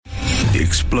The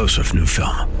explosive new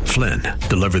film, Flynn,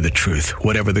 deliver the truth,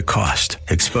 whatever the cost,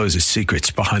 exposes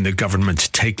secrets behind the government's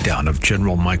takedown of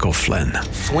General Michael Flynn.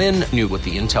 Flynn knew what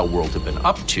the intel world had been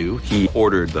up to. He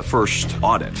ordered the first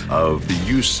audit of the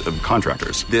use of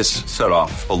contractors. This set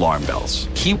off alarm bells.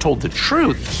 He told the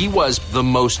truth. He was the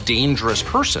most dangerous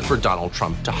person for Donald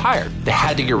Trump to hire. They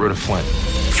had to get rid of Flynn.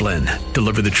 Flynn,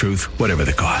 deliver the truth, whatever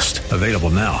the cost. Available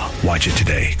now. Watch it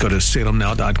today. Go to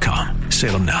salemnow.com.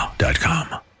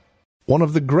 salemnow.com. One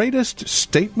of the greatest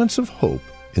statements of hope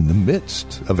in the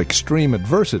midst of extreme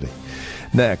adversity.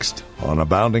 Next on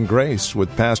Abounding Grace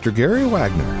with Pastor Gary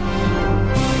Wagner.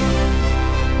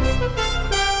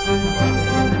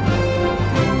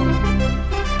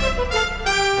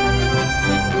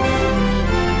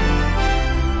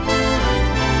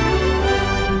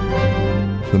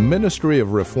 The Ministry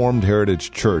of Reformed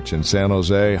Heritage Church in San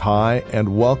Jose. Hi,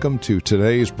 and welcome to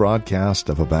today's broadcast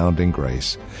of Abounding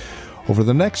Grace. Over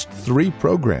the next 3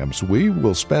 programs, we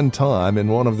will spend time in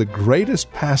one of the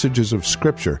greatest passages of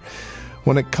Scripture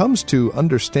when it comes to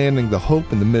understanding the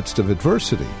hope in the midst of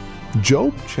adversity,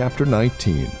 Job chapter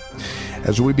 19.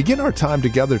 As we begin our time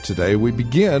together today, we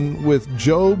begin with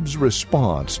Job's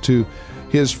response to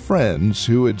his friends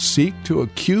who would seek to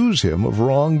accuse him of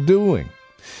wrongdoing.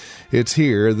 It's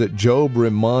here that Job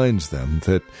reminds them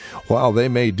that while they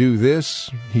may do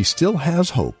this, he still has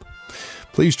hope.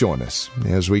 Please join us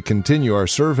as we continue our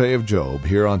survey of Job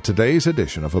here on today's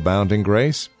edition of Abounding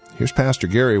Grace. Here's Pastor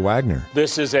Gary Wagner.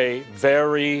 This is a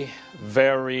very,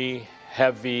 very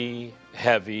heavy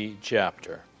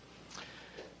chapter.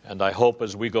 And I hope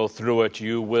as we go through it,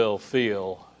 you will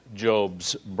feel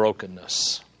Job's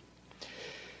brokenness.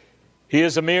 He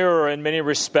is a mirror in many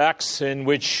respects in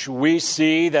which we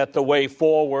see that the way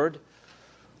forward,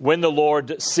 when the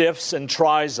Lord sifts and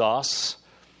tries us,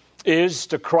 is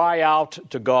to cry out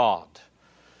to God.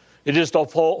 It is to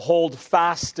hold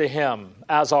fast to Him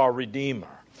as our Redeemer.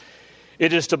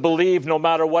 It is to believe no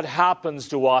matter what happens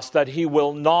to us that He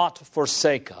will not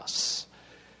forsake us.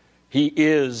 He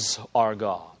is our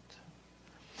God.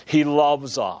 He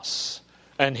loves us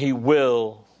and He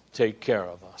will take care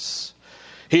of us.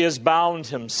 He has bound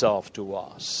Himself to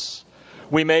us.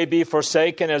 We may be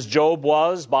forsaken as Job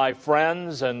was by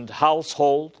friends and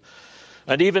household,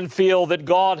 and even feel that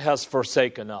God has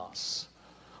forsaken us.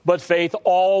 But faith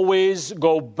always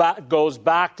goes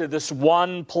back to this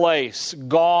one place.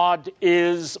 God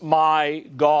is my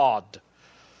God.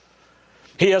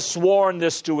 He has sworn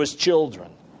this to His children,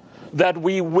 that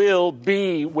we will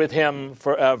be with Him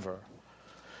forever.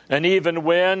 And even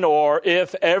when or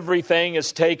if everything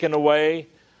is taken away,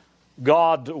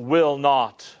 God will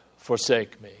not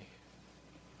forsake me.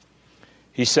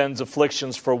 He sends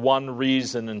afflictions for one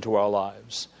reason into our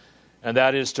lives, and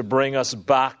that is to bring us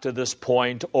back to this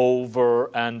point over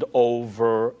and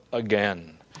over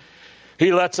again.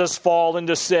 He lets us fall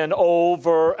into sin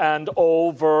over and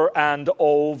over and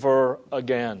over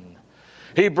again.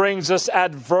 He brings us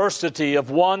adversity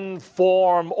of one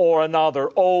form or another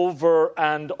over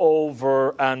and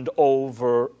over and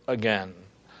over again.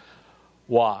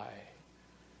 Why?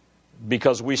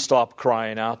 Because we stop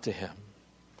crying out to Him.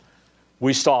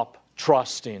 We stop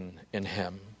trusting in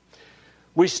Him.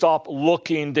 We stop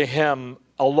looking to Him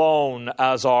alone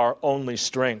as our only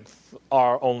strength,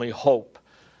 our only hope,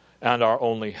 and our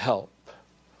only help.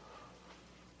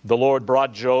 The Lord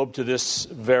brought Job to this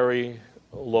very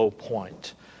low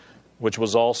point, which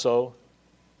was also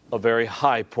a very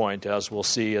high point, as we'll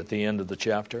see at the end of the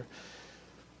chapter.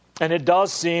 And it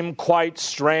does seem quite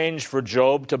strange for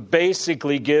Job to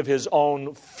basically give his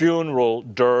own funeral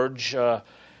dirge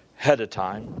ahead of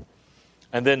time,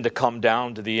 and then to come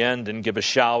down to the end and give a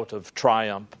shout of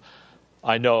triumph.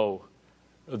 I know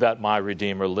that my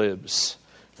Redeemer lives,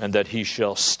 and that He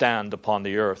shall stand upon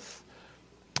the earth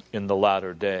in the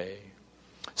latter day.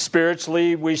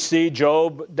 Spiritually, we see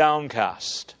Job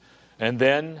downcast, and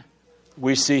then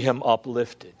we see him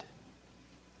uplifted.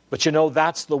 But you know,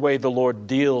 that's the way the Lord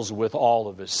deals with all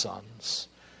of His sons.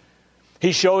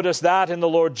 He showed us that in the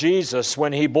Lord Jesus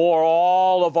when He bore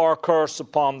all of our curse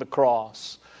upon the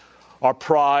cross. Our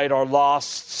pride, our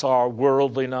lusts, our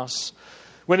worldliness.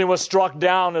 When He was struck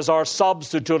down as our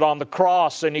substitute on the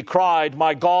cross and He cried,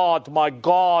 my God,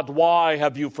 why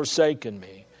have you forsaken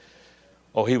me?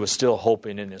 Oh, He was still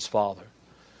hoping in His Father.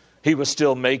 He was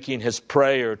still making His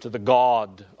prayer to the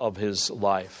God of His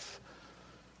life.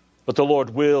 But the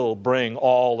Lord will bring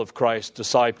all of Christ's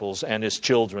disciples and His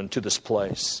children to this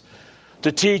place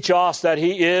to teach us that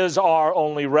He is our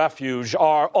only refuge,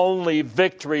 our only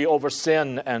victory over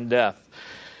sin and death,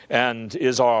 and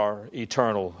is our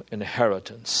eternal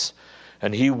inheritance.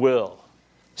 And He will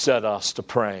set us to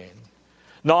praying.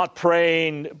 Not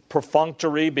praying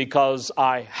perfunctory because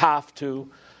I have to,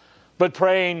 but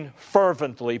praying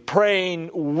fervently, praying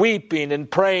weeping, and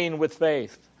praying with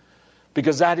faith,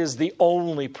 because that is the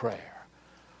only prayer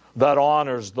that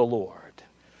honors the Lord.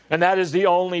 And that is the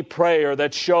only prayer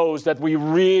that shows that we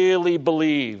really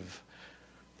believe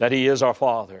that He is our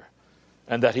Father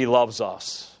and that He loves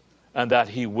us and that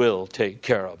He will take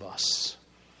care of us.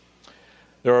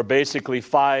 There are basically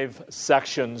 5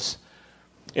 sections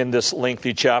in this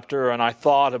lengthy chapter, and I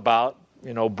thought about,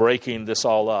 breaking this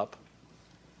all up.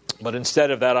 But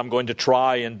instead of that, I'm going to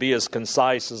try and be as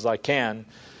concise as I can,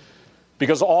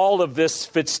 because all of this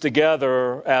fits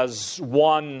together as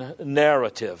one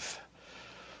narrative.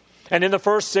 And in the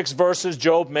first 6 verses,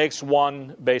 Job makes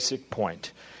one basic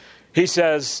point. He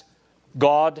says,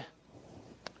 God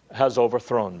has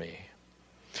overthrown me.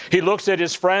 He looks at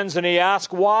his friends and he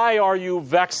asks, why are you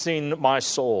vexing my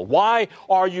soul? Why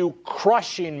are you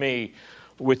crushing me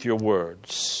with your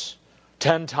words?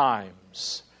 10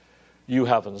 times you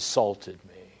have insulted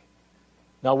me.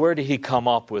 Now, where did he come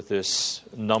up with this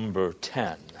number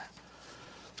 10?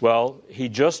 Well, he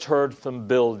just heard from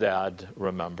Bildad,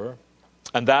 remember?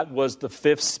 And that was the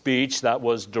 5th speech that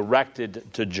was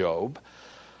directed to Job.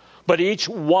 But each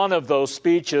one of those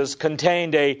speeches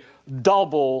contained a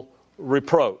double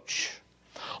reproach.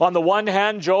 On the one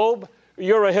hand, Job,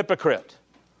 you're a hypocrite.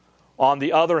 On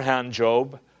the other hand,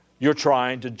 Job, you're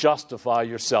trying to justify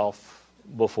yourself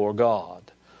before God.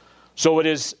 So it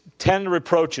is 10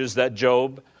 reproaches that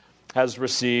Job has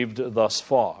received thus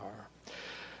far.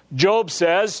 Job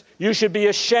says, you should be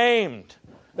ashamed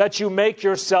that you make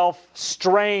yourself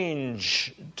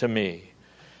strange to me.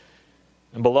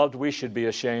 And beloved, we should be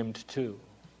ashamed too.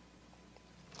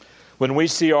 When we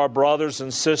see our brothers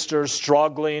and sisters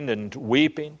struggling and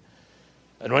weeping,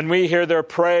 and when we hear their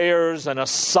prayers and a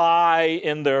sigh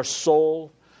in their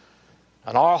soul,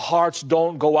 and our hearts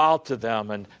don't go out to them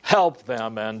and help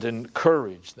them and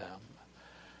encourage them.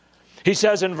 He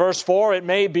says in verse 4, it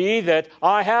may be that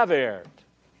I have erred.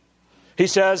 He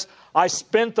says, I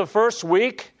spent the first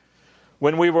week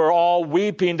when we were all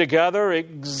weeping together,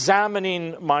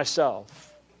 examining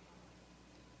myself.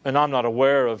 And I'm not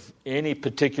aware of any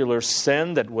particular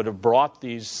sin that would have brought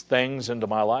these things into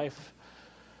my life.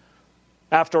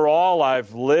 After all,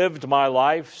 I've lived my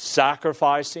life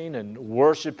sacrificing and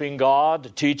worshiping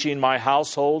God, teaching my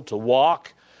household to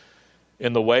walk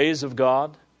in the ways of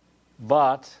God.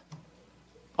 But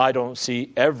I don't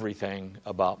see everything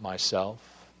about myself.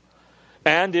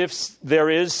 And if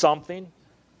there is something,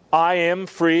 I am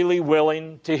freely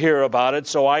willing to hear about it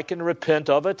so I can repent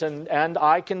of it and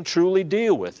I can truly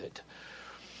deal with it.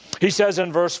 He says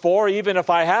in verse 4, even if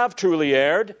I have truly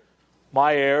erred,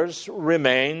 my errors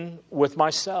remain with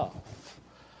myself.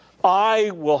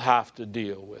 I will have to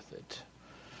deal with it.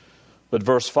 But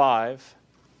verse 5,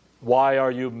 why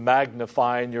are you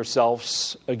magnifying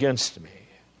yourselves against me?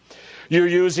 You're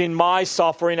using my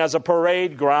suffering as a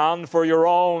parade ground for your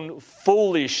own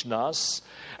foolishness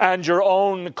and your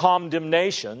own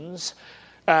condemnations,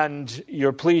 and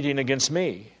you're pleading against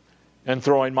me and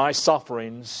throwing my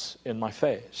sufferings in my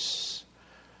face.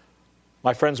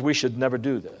 My friends, we should never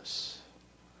do this.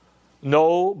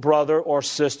 No brother or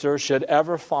sister should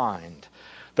ever find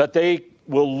that they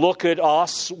will look at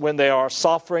us when they are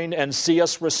suffering and see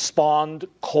us respond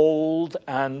cold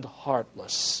and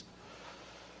heartless.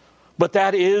 But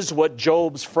that is what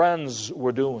Job's friends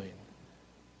were doing.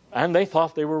 And they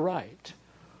thought they were right.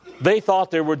 They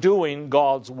thought they were doing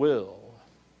God's will.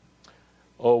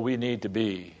 Oh, we need to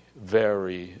be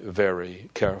very, very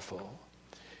careful.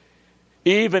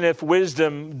 Even if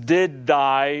wisdom did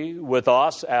die with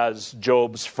us, as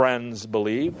Job's friends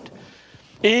believed,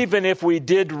 even if we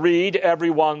did read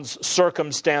everyone's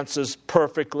circumstances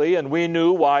perfectly and we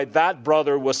knew why that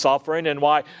brother was suffering and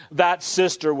why that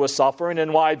sister was suffering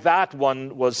and why that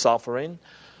one was suffering,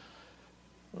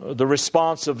 the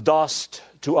response of dust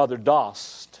to other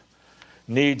dust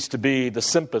needs to be the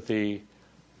sympathy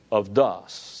of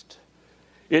dust.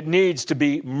 It needs to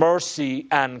be mercy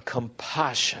and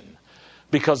compassion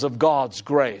because of God's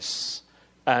grace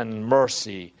and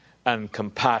mercy and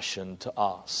compassion to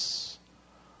us.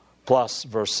 Plus,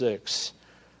 verse 6,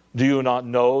 do you not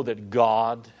know that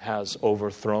God has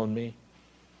overthrown me?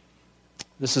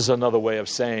 This is another way of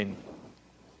saying,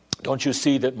 don't you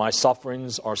see that my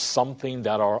sufferings are something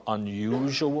that are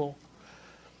unusual?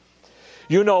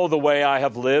 You know the way I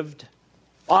have lived.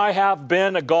 I have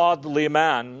been a godly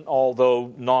man,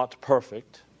 although not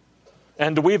perfect.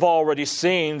 And we've already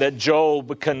seen that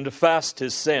Job confessed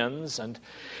his sins, and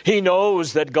he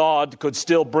knows that God could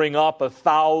still bring up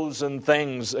 1,000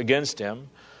 things against him.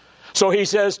 So he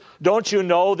says, don't you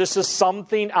know this is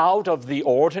something out of the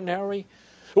ordinary?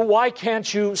 Why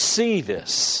can't you see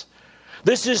this?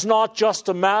 This is not just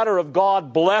a matter of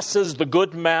God blesses the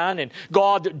good man and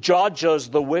God judges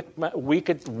the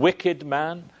wicked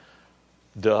man.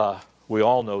 Duh, we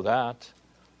all know that.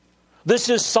 This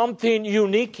is something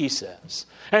unique, he says.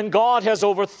 And God has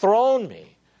overthrown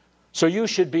me. So you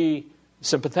should be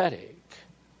sympathetic.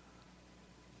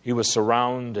 He was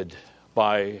surrounded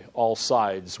by all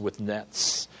sides with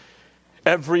nets.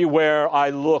 Everywhere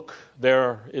I look,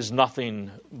 there is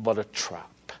nothing but a trap.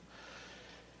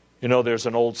 You know, there's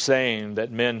an old saying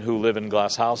that men who live in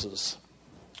glass houses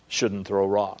shouldn't throw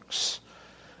rocks.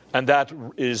 And that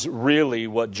is really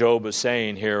what Job is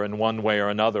saying here in one way or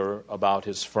another about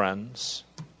his friends.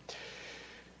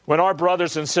 When our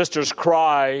brothers and sisters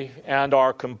cry and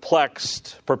are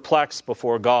perplexed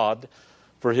before God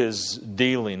for his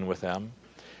dealing with them,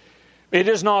 it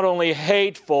is not only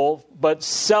hateful, but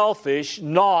selfish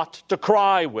not to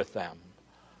cry with them.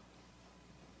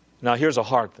 Now, here's a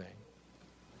hard thing.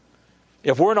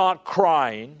 If we're not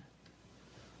crying,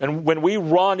 and when we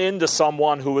run into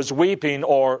someone who is weeping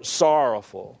or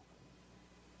sorrowful,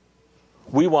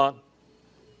 we want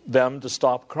them to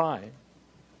stop crying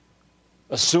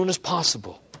as soon as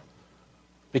possible,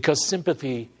 because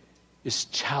sympathy is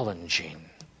challenging.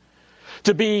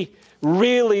 To be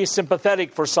really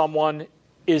sympathetic for someone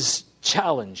is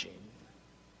challenging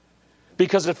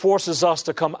because it forces us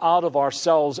to come out of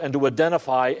ourselves and to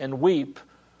identify and weep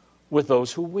with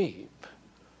those who weep.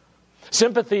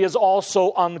 Sympathy is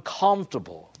also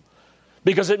uncomfortable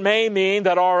because it may mean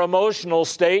that our emotional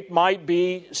state might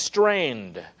be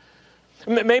strained.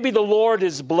 Maybe the Lord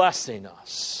is blessing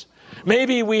us.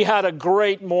 Maybe we had a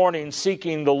great morning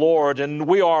seeking the Lord and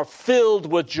we are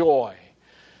filled with joy.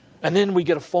 And then we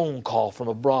get a phone call from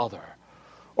a brother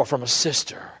or from a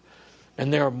sister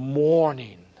and they're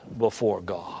mourning before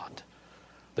God.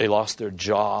 They lost their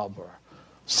job or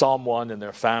someone in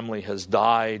their family has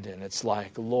died, and it's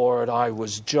like, Lord, I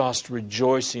was just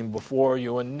rejoicing before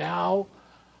you, and now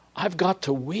I've got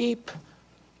to weep.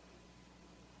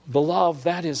 Beloved,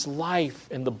 that is life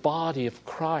in the body of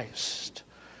Christ.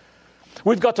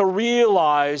 We've got to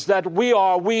realize that we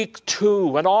are weak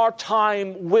too, and our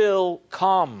time will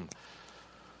come.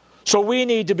 So we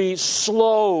need to be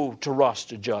slow to rush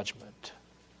to judgment.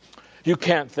 You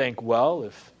can't think, well,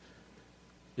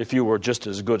 if you were just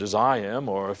as good as I am,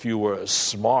 or if you were as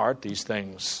smart, these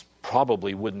things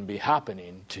probably wouldn't be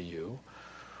happening to you.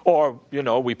 Or,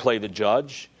 we play the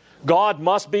judge. God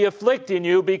must be afflicting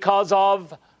you because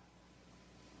of...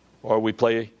 Or we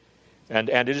play... And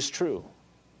it is true.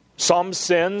 Some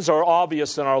sins are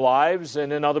obvious in our lives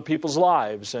and in other people's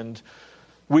lives, and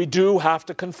we do have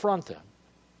to confront them.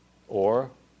 Or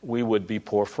we would be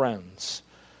poor friends.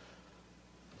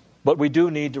 But we do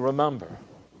need to remember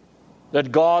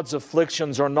that God's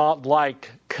afflictions are not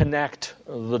like connect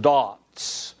the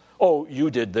dots. Oh, you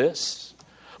did this.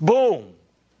 Boom.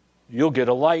 You'll get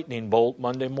a lightning bolt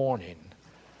Monday morning.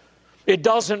 It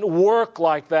doesn't work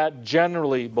like that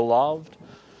generally, beloved.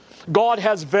 God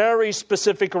has very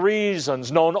specific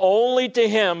reasons known only to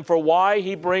Him for why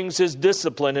He brings His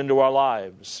discipline into our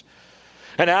lives.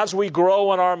 And as we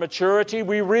grow in our maturity,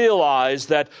 we realize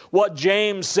that what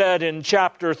James said in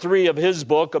chapter 3 of his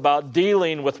book about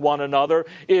dealing with one another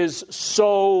is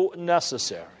so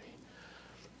necessary.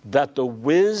 That the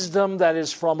wisdom that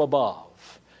is from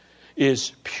above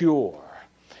is pure,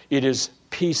 it is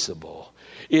peaceable,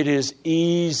 it is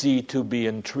easy to be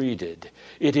entreated,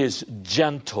 it is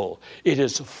gentle, it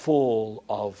is full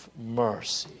of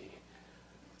mercy.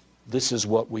 This is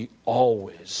what we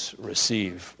always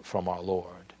receive from our Lord.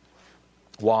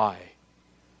 Why?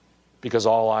 Because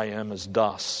all I am is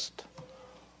dust.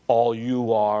 All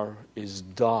you are is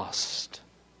dust.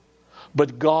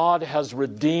 But God has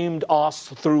redeemed us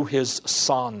through His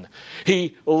Son.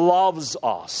 He loves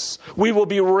us. We will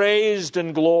be raised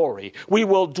in glory. We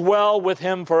will dwell with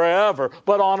Him forever.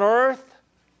 But on earth,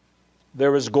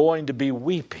 there is going to be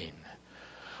weeping.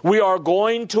 We are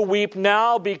going to weep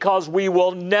now because we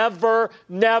will never,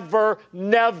 never,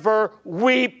 never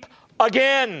weep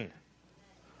again.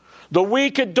 The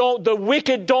wicked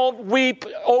don't weep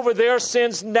over their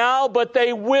sins now, but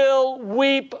they will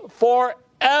weep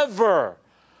forever.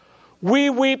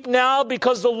 We weep now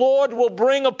because the Lord will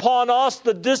bring upon us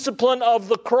the discipline of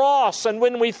the cross. And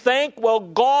when we think, well,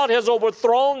 God has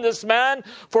overthrown this man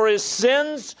for his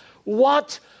sins,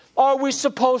 what are we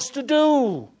supposed to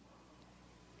do?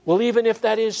 Well, even if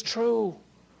that is true,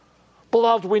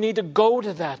 beloved, we need to go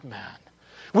to that man.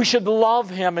 We should love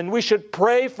Him, and we should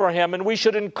pray for Him, and we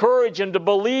should encourage Him to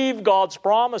believe God's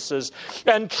promises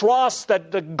and trust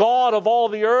that the God of all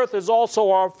the earth is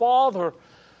also our Father,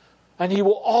 and He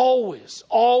will always,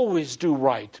 always do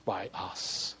right by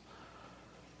us.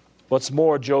 What's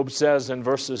more, Job says in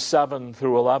verses 7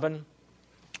 through 11,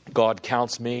 God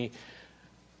counts me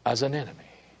as an enemy.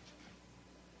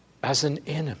 As an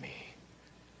enemy.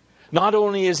 Not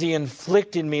only is He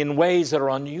inflicting me in ways that are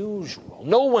unusual.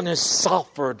 No one has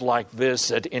suffered like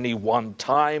this at any one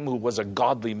time who was a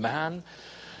godly man.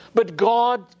 But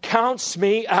God counts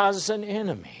me as an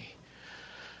enemy.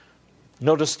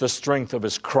 Notice the strength of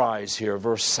His cries here.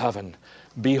 Verse 7.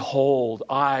 Behold,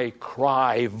 I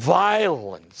cry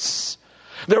violence.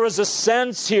 There is a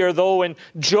sense here, though, in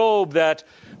Job that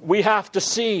we have to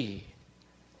see.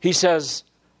 He says,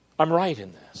 I'm right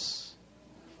in this.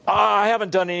 I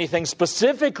haven't done anything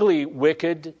specifically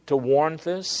wicked to warrant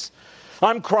this.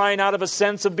 I'm crying out of a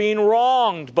sense of being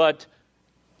wronged, but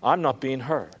I'm not being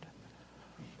heard.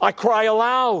 I cry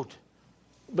aloud,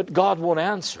 but God won't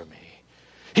answer me.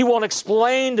 He won't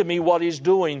explain to me what He's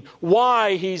doing,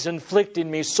 why He's inflicting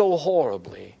me so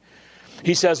horribly.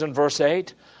 He says in verse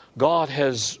 8, God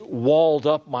has walled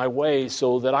up my way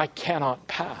so that I cannot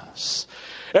pass.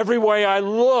 Everywhere I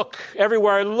look,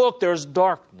 there's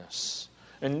darkness.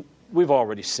 And we've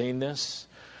already seen this.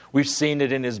 We've seen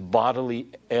it in His bodily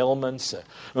ailments.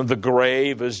 The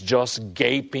grave is just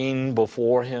gaping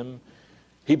before Him.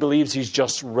 He believes He's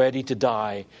just ready to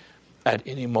die at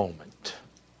any moment.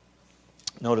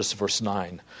 Notice verse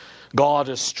 9. God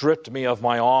has stripped me of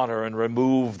my honor and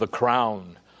removed the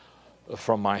crown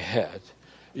from my head.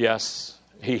 Yes,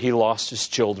 he lost his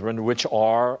children, which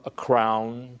are a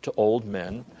crown to old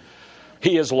men.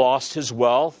 He has lost his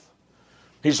wealth.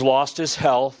 He's lost his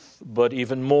health, but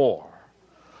even more.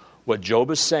 What Job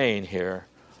is saying here,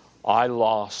 I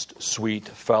lost sweet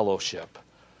fellowship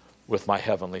with my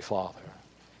heavenly Father.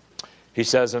 He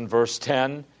says in verse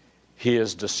 10, He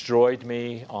has destroyed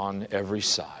me on every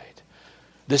side.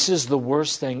 This is the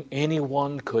worst thing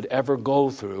anyone could ever go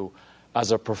through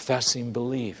as a professing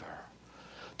believer.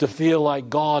 To feel like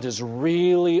God is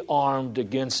really armed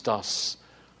against us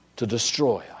to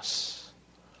destroy us.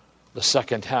 The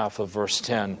second half of verse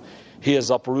 10, He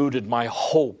has uprooted my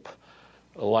hope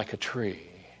like a tree.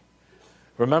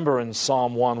 Remember in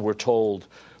Psalm 1 we're told,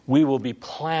 we will be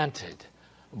planted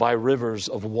by rivers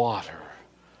of water.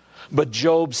 But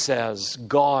Job says,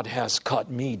 God has cut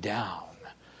me down.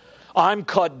 I'm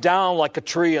cut down like a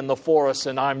tree in the forest,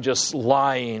 and I'm just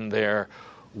lying there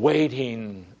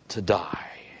waiting to die.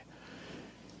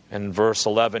 In verse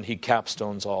 11, he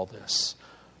capstones all this.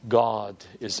 God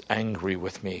is angry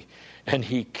with me, and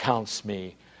He counts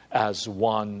me as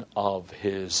one of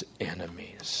His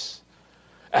enemies.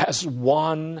 As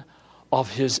one of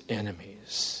His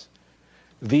enemies.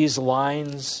 These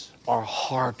lines are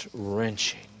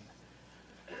heart-wrenching.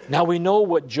 Now we know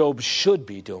what Job should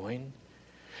be doing.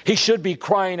 He should be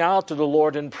crying out to the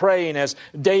Lord and praying as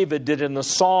David did in the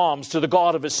Psalms to the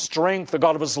God of his strength, the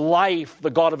God of his life, the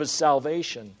God of his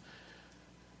salvation.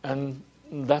 And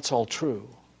that's all true.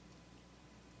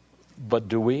 But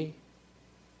do we?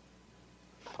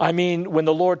 I mean, when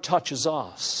the Lord touches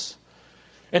us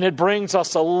and it brings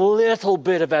us a little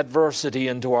bit of adversity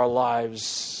into our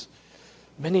lives,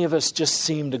 many of us just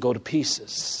seem to go to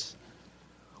pieces.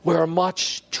 We're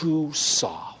much too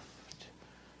soft.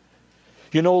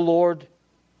 You know, Lord,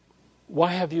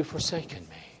 why have you forsaken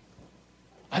me?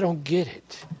 I don't get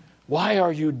it. Why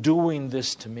are you doing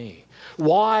this to me?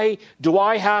 Why do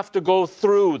I have to go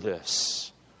through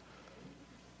this?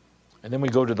 And then we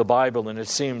go to the Bible and it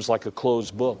seems like a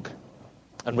closed book.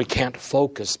 And we can't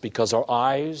focus because our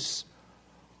eyes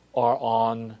are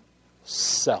on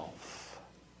self.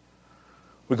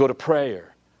 We go to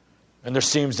prayer and there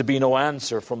seems to be no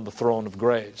answer from the throne of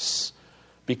grace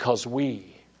because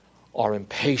we are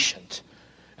impatient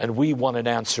and we want an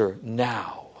answer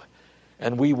now.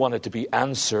 And we want it to be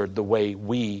answered the way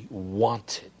we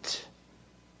want it.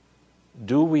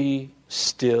 Do we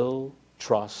still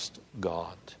trust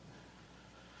God?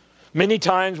 Many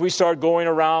times we start going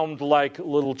around like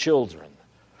little children.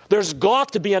 There's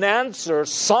got to be an answer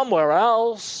somewhere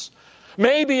else.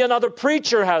 Maybe another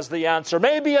preacher has the answer.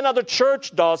 Maybe another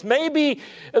church does. Maybe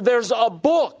there's a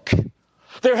book.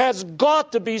 There has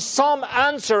got to be some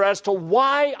answer as to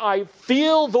why I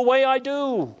feel the way I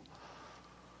do.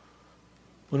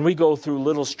 When we go through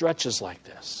little stretches like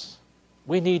this,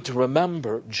 we need to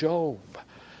remember Job.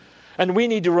 And we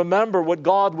need to remember what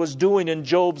God was doing in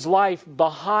Job's life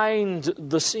behind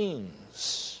the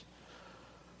scenes.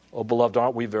 Oh, beloved,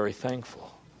 aren't we very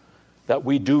thankful that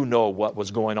we do know what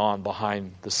was going on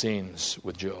behind the scenes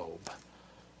with Job,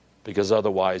 because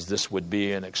otherwise this would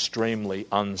be an extremely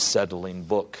unsettling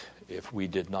book if we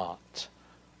did not.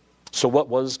 So what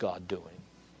was God doing?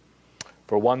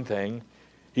 For one thing,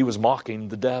 he was mocking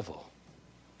the devil.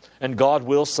 And God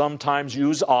will sometimes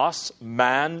use us,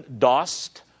 man,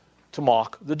 dust, to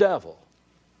mock the devil.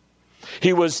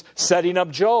 He was setting up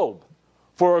Job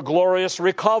for a glorious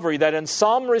recovery that in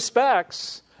some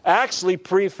respects actually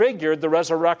prefigured the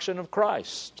resurrection of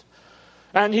Christ.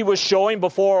 And he was showing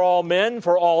before all men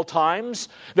for all times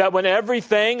that when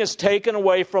everything is taken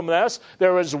away from us,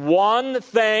 there is one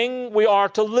thing we are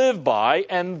to live by,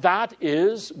 and that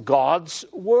is God's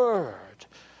Word.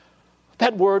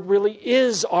 That Word really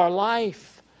is our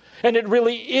life, and it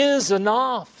really is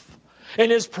enough.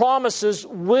 And His promises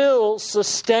will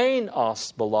sustain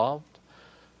us, beloved.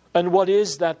 And what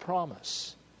is that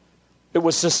promise? It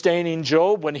was sustaining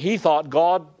Job when he thought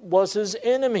God was his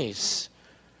enemies.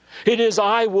 It is,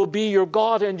 I will be your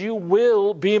God and you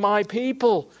will be my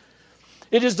people.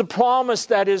 It is the promise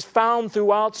that is found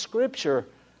throughout Scripture.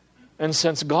 And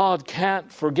since God can't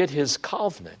forget His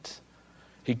covenant,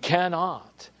 He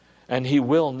cannot and He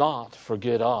will not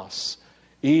forget us,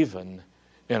 even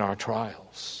in our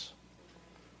trials.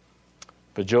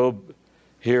 But Job,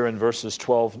 here in verses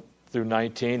 12 through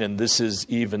 19, and this is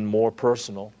even more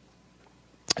personal,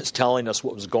 is telling us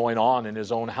what was going on in his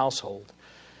own household.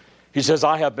 He says,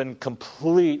 I have been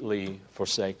completely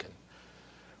forsaken.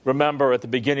 Remember, at the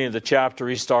beginning of the chapter,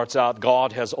 he starts out,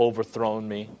 God has overthrown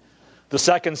me. The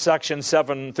second section,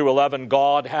 7 through 11,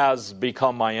 God has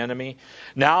become my enemy.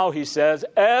 Now he says,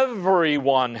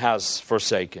 everyone has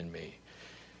forsaken me.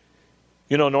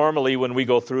 You know, normally when we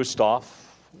go through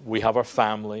stuff, we have our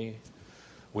family,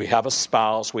 we have a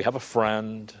spouse, we have a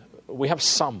friend, we have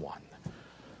someone.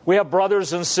 We have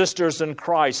brothers and sisters in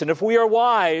Christ. And if we are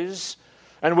wise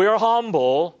and we are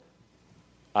humble,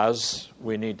 as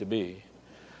we need to be,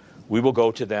 we will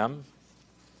go to them.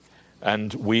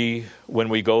 And when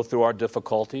we go through our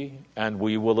difficulty, and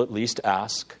we will at least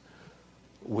ask,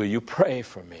 will you pray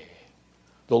for me?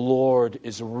 The Lord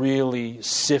is really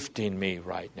sifting me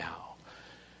right now.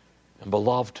 And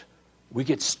beloved, we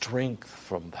get strength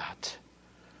from that.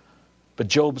 But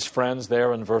Job's friends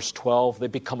there in verse 12, they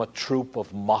become a troop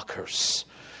of mockers.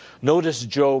 Notice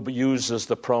Job uses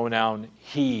the pronoun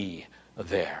he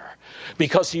there,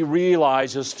 because he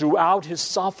realizes throughout his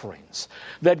sufferings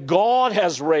that God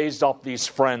has raised up these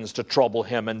friends to trouble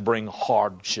him and bring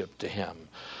hardship to him.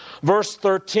 Verse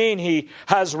 13, he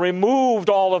has removed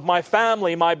all of my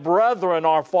family. My brethren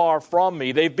are far from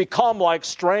me. They've become like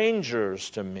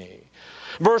strangers to me.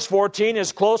 Verse 14,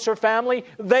 his closer family,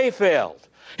 they failed.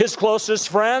 His closest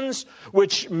friends,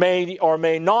 which may or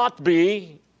may not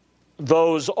be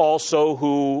those also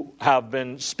who have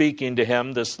been speaking to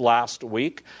him this last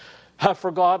week, have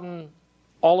forgotten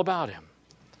all about him.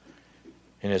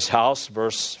 In his house,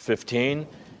 verse 15,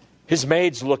 his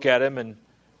maids look at him and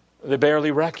they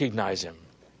barely recognize him.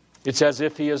 It's as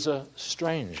if he is a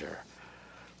stranger.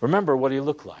 Remember what he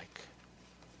looked like.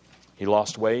 He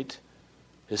lost weight.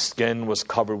 His skin was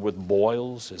covered with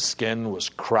boils. His skin was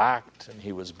cracked and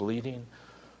he was bleeding.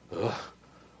 Ugh,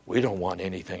 we don't want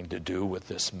anything to do with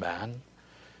this man.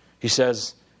 He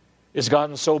says, it's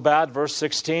gotten so bad, verse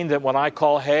 16, that when I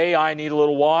call, hey, I need a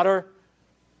little water,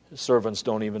 his servants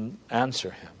don't even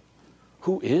answer him.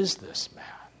 Who is this man?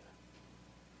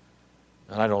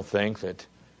 And I don't think that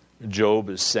Job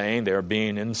is saying they're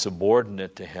being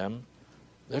insubordinate to him.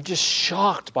 They're just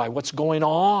shocked by what's going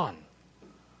on.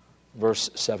 Verse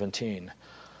 17,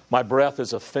 my breath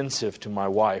is offensive to my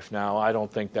wife. Now, I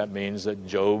don't think that means that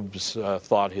Job's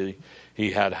thought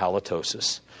he had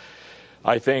halitosis.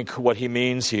 I think what he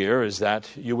means here is that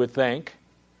you would think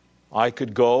I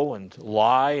could go and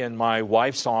lie in my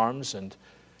wife's arms and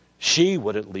she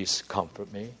would at least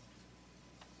comfort me.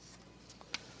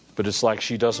 But it's like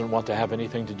she doesn't want to have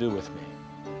anything to do with me.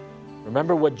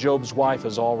 Remember what Job's wife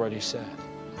has already said.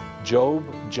 Job,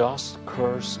 just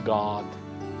curse God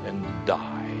and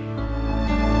die.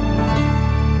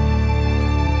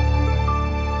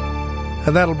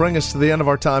 And that'll bring us to the end of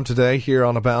our time today here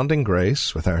on Abounding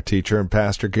Grace with our teacher and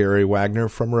pastor Gary Wagner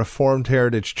from Reformed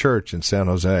Heritage Church in San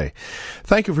Jose.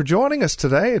 Thank you for joining us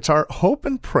today. It's our hope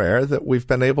and prayer that we've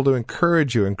been able to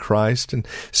encourage you in Christ and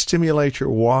stimulate your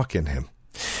walk in Him.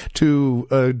 To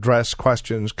address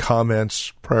questions,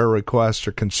 comments, prayer requests,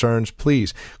 or concerns,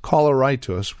 please call or write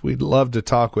to us. We'd love to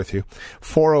talk with you.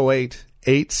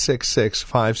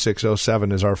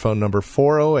 408-866-5607 is our phone number,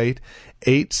 408-866-5607.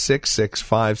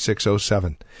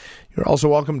 408-866-5607. You're also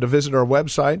welcome to visit our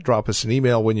website. Drop us an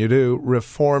email when you do,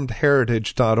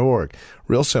 reformedheritage.org.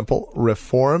 Real simple,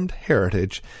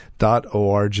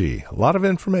 reformedheritage.org. A lot of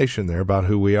information there about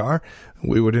who we are.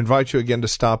 We would invite you again to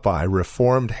stop by,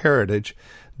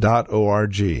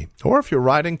 reformedheritage.org. Or if you're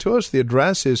writing to us, the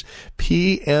address is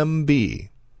PMB,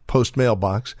 Post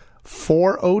Mailbox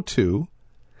 402,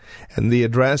 and the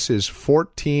address is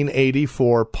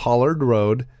 1484 Pollard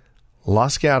Road,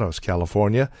 Los Gatos,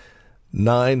 California,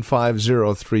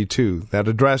 95032. That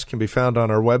address can be found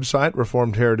on our website,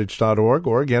 reformedheritage.org,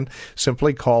 or again,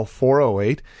 simply call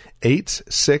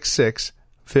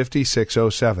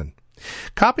 408-866-5607.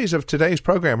 Copies of today's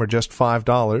program are just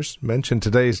 $5. Mention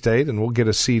today's date and we'll get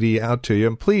a CD out to you.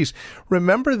 And please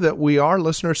remember that we are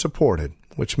listener-supported,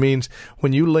 which means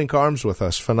when you link arms with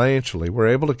us financially, we're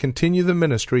able to continue the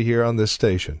ministry here on this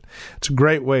station. It's a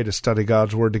great way to study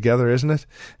God's Word together, isn't it?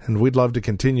 And we'd love to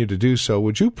continue to do so.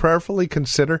 Would you prayerfully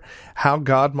consider how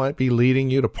God might be leading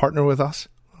you to partner with us?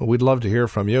 We'd love to hear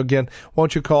from you. Again,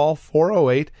 won't you call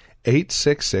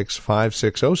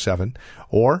 408-866-5607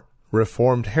 or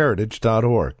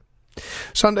reformedheritage.org.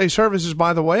 Sunday services,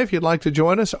 by the way, if you'd like to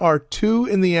join us, are 2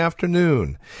 in the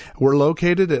afternoon. We're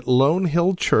located at Lone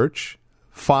Hill Church,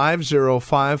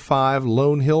 5055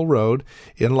 Lone Hill Road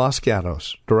in Los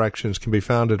Gatos. Directions can be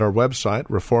found at our website,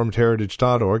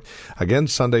 reformedheritage.org. Again,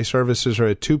 Sunday services are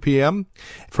at 2 p.m.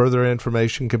 Further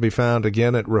information can be found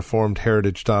again at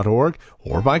reformedheritage.org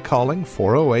or by calling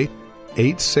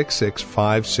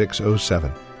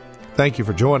 408-866-5607. Thank you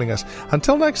for joining us.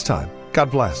 Until next time,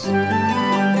 God bless.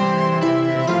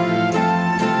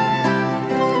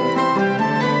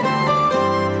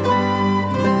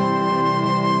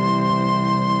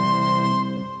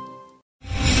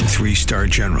 Three-star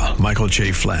General Michael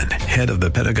J. Flynn, head of the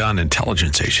Pentagon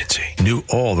Intelligence Agency, knew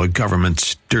all the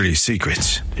government's dirty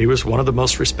secrets. He was one of the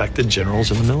most respected generals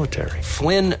in the military.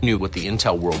 Flynn knew what the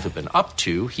intel world had been up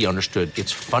to. He understood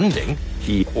its funding.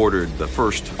 He ordered the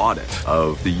first audit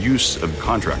of the use of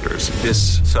contractors.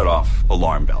 This set off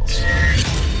alarm bells.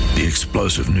 The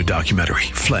explosive new documentary,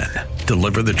 Flynn,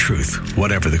 Deliver the Truth,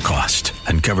 Whatever the Cost,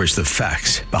 uncovers the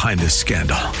facts behind this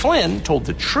scandal. Flynn told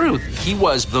the truth. He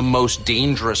was the most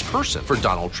dangerous person for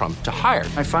Donald Trump to hire.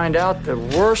 I find out the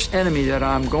worst enemy that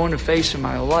I'm going to face in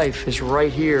my life is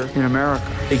right here in America.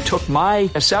 They took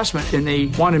my assessment and they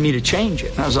wanted me to change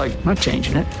it. And I was like, I'm not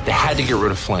changing it. They had to get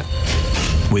rid of Flynn.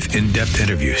 With in-depth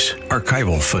interviews,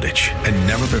 archival footage, and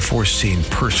never-before-seen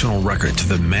personal records of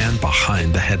the man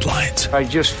behind the headlines. I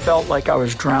just felt like I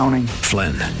was drowning.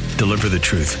 Flynn, Deliver the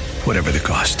Truth, Whatever the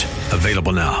Cost.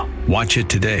 Available now. Watch it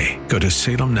today. Go to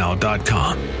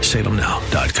salemnow.com.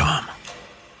 salemnow.com.